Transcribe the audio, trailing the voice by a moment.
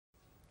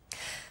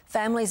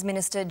Families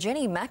Minister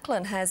Jenny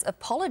Macklin has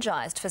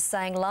apologised for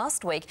saying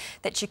last week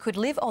that she could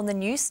live on the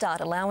new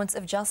Start Allowance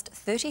of just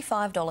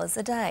 $35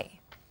 a day.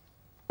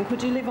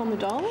 Could you live on the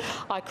dole?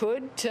 I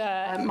could.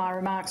 My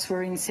remarks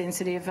were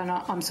insensitive and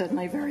I'm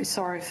certainly very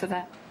sorry for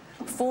that.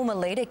 Former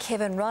leader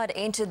Kevin Rudd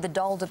entered the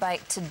dole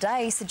debate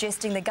today,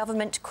 suggesting the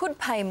government could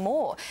pay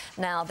more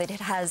now that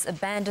it has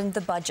abandoned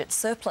the budget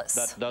surplus.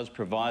 That does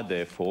provide,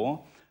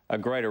 therefore, a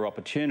greater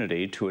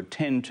opportunity to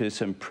attend to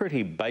some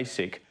pretty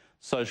basic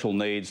social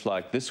needs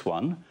like this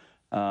one,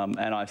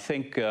 and I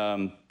think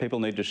people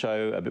need to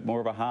show a bit more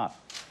of a heart.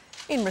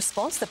 In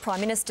response, the Prime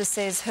Minister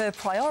says her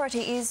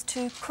priority is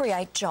to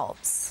create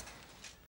jobs.